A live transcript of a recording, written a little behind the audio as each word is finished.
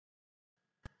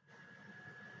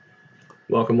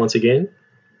welcome once again.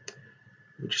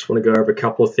 We just want to go over a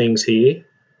couple of things here.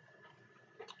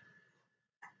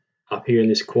 Up here in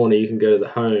this corner you can go to the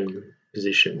home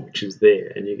position, which is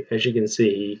there, and as you can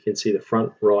see the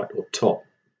front, right or top.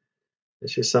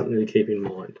 It's just something to keep in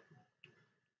mind.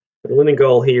 But the winning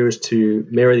goal here is to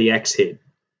mirror the axe head.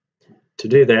 To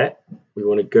do that, we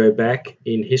want to go back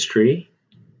in history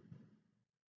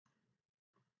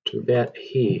to about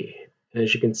here. And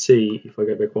as you can see, if I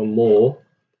go back one more,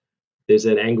 there's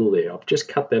that angle there. I've just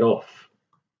cut that off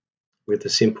with a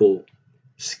simple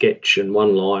sketch and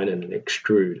one line and an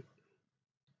extrude.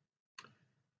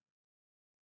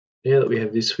 Now that we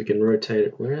have this, we can rotate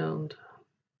it around,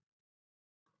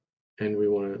 and we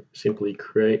want to simply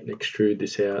create and extrude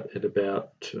this out at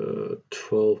about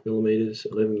 12 millimeters,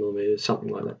 11 millimeters, something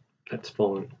like that. That's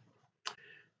fine.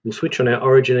 We'll switch on our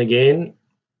origin again,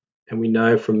 and we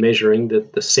know from measuring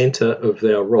that the center of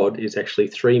our rod is actually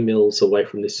 3 mils away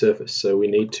from this surface. So we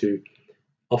need to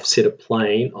offset a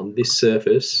plane on this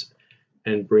surface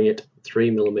and bring it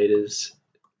 3 millimeters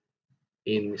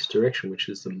in this direction, which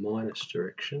is the minus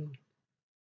direction.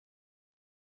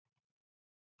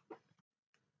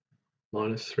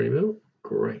 Minus 3 mil,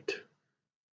 great.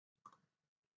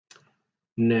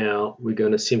 Now we're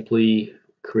going to simply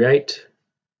create,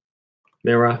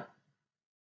 mirror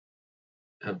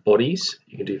bodies.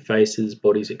 You can do faces,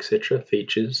 bodies, etc.,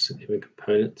 features, even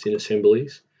components in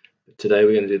assemblies. But today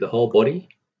we're going to do the whole body,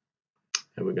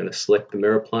 and we're going to select the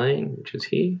mirror plane, which is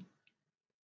here.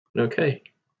 Okay.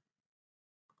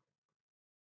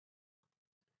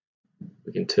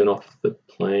 We can turn off the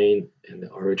plane and the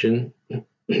origin.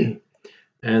 And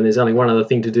there's only one other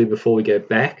thing to do before we go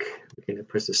back. We can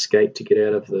press escape to get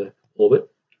out of the orbit.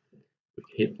 We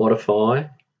can hit modify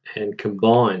and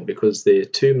combine, because they're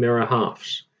two mirror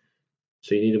halves.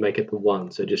 So you need to make it the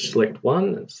one. So just select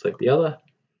one and select the other.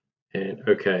 And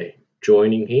okay,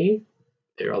 joining here.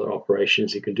 There are other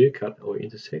operations you can do, cut or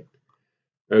intersect.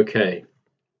 Okay.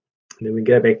 And then we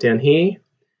go back down here,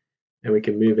 and we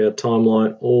can move our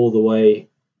timeline all the way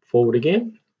forward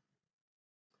again.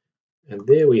 And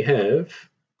there we have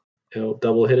our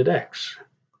double-headed axe.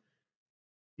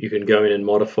 You can go in and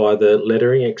modify the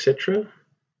lettering, etc.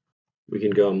 We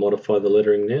can go and modify the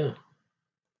lettering now.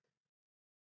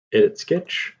 Edit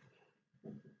sketch.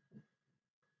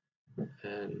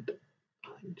 And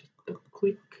I think just double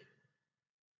click.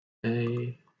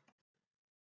 A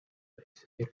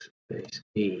X space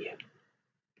E.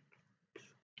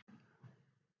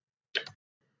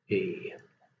 E.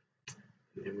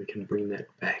 And then we can bring that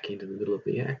back into the middle of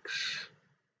the axe.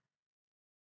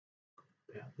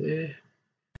 About there.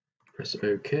 Press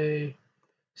OK.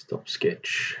 Stop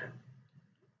sketch.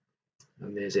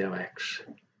 And there's our axe.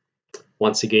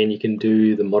 Once again, you can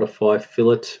do the modify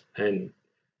fillet and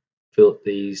fillet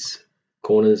these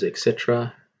corners,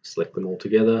 etc. Select them all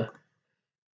together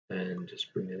and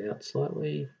just bring it out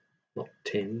slightly. Not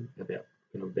 10, about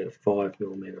a 5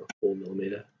 millimeter or 4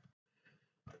 millimeter,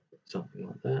 something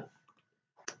like that.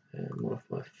 And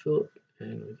modify fillet,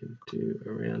 and we can do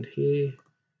around here.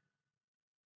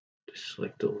 Just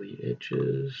select all the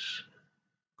edges.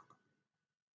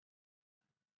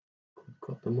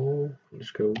 Got them all. I'll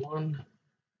just go one,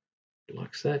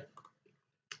 like that,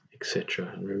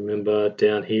 etc. And remember,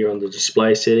 down here on the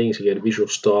display settings, you go to visual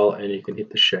style and you can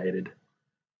hit the shaded.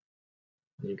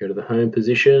 And you go to the home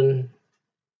position.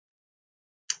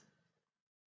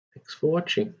 Thanks for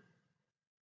watching.